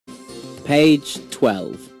Page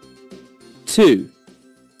 12. 2.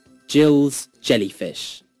 Jill's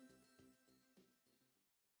Jellyfish.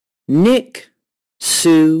 Nick,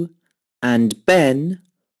 Sue and Ben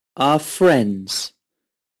are friends.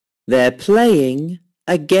 They're playing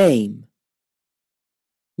a game.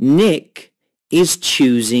 Nick is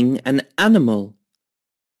choosing an animal,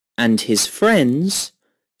 and his friends,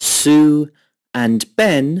 Sue and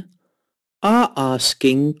Ben, are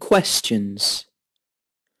asking questions.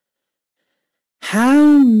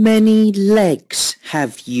 "How many legs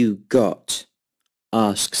have you got?"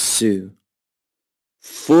 asks Sue.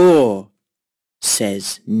 "4,"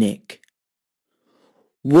 says Nick.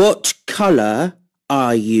 "What colour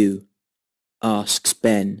are you?" asks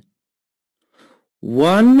Ben.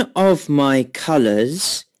 "One of my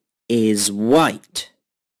colours is white,"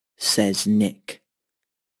 says Nick.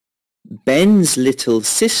 Ben's little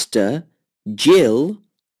sister, Jill,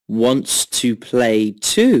 wants to play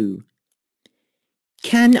too.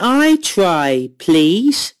 "Can I try,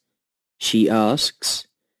 please?" she asks.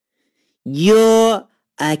 "You're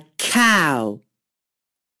a cow."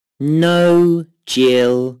 "No,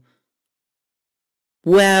 Jill."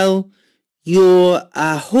 "Well, you're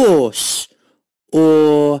a horse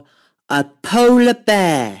or a polar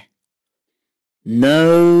bear."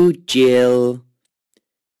 "No, Jill."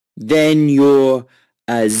 "Then you're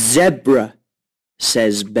a zebra,"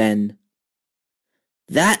 says Ben.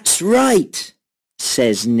 "That's right,"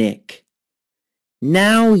 says Nick.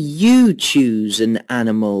 "Now you choose an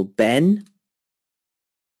animal, Ben."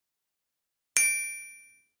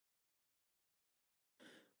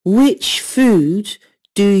 "Which food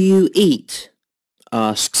do you eat?"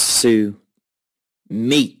 asks Sue.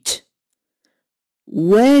 "Meat."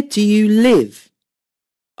 "Where do you live?"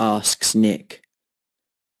 asks Nick.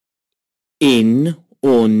 "In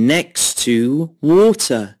or next to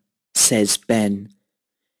water," says Ben.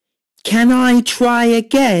 "Can I try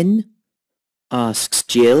again?" asks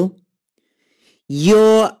Jill.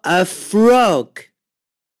 "You're a frog."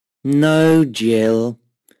 "No, Jill."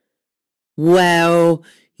 "Well,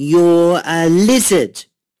 you're a lizard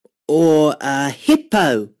or a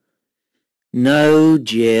hippo." "No,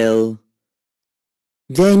 Jill."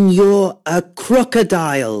 "Then you're a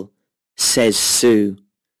crocodile," says Sue.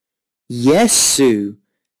 "Yes, Sue.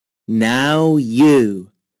 Now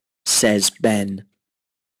you," says Ben.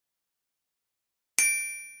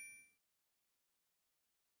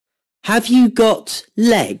 "Have you got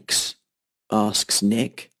legs?" asks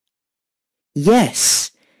Nick. "Yes,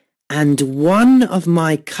 and one of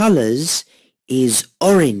my colours is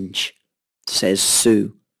orange," says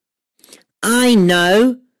Sue. "I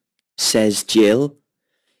know," says Jill.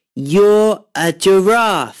 "You're a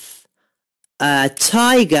giraffe, a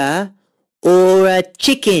tiger or a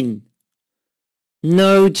chicken."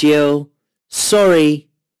 "No, Jill, sorry."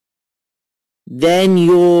 "Then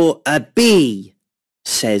you're a bee,"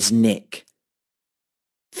 says Nick.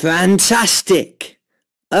 "Fantastic!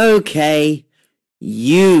 OK,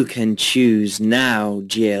 you can choose now,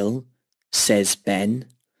 Jill," says Ben.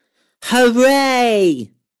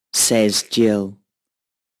 "Hooray!" says Jill.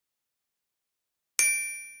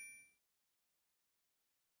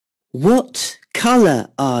 "What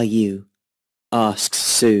colour are you?" asks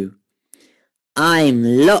Sue. "I'm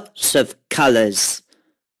lots of colours."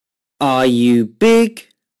 "Are you big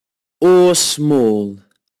or small?"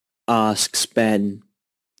 asks Ben.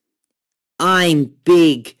 "I'm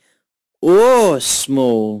big or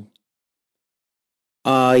small."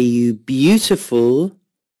 "Are you beautiful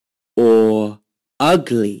or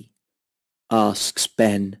ugly?" asks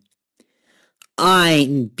Ben.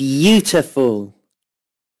 "I'm beautiful."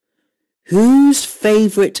 "Whose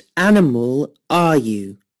favourite animal are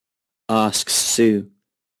you?" asks Sue.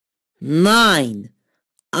 "Mine.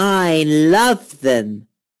 I love them,"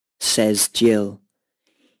 says Jill.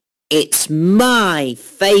 "It's my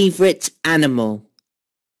favourite animal."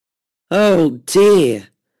 "Oh dear,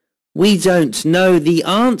 we don't know the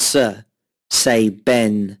answer," say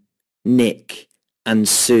Ben, Nick and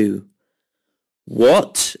Sue.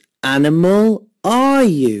 "What animal are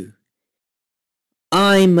you?"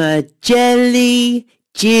 "I'm a jellyfish,"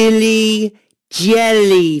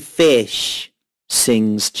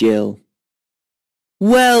 sings Jill.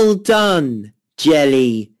 "Well done,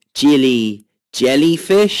 jellyfish,"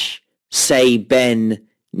 say Ben,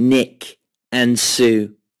 Nick and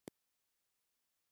Sue.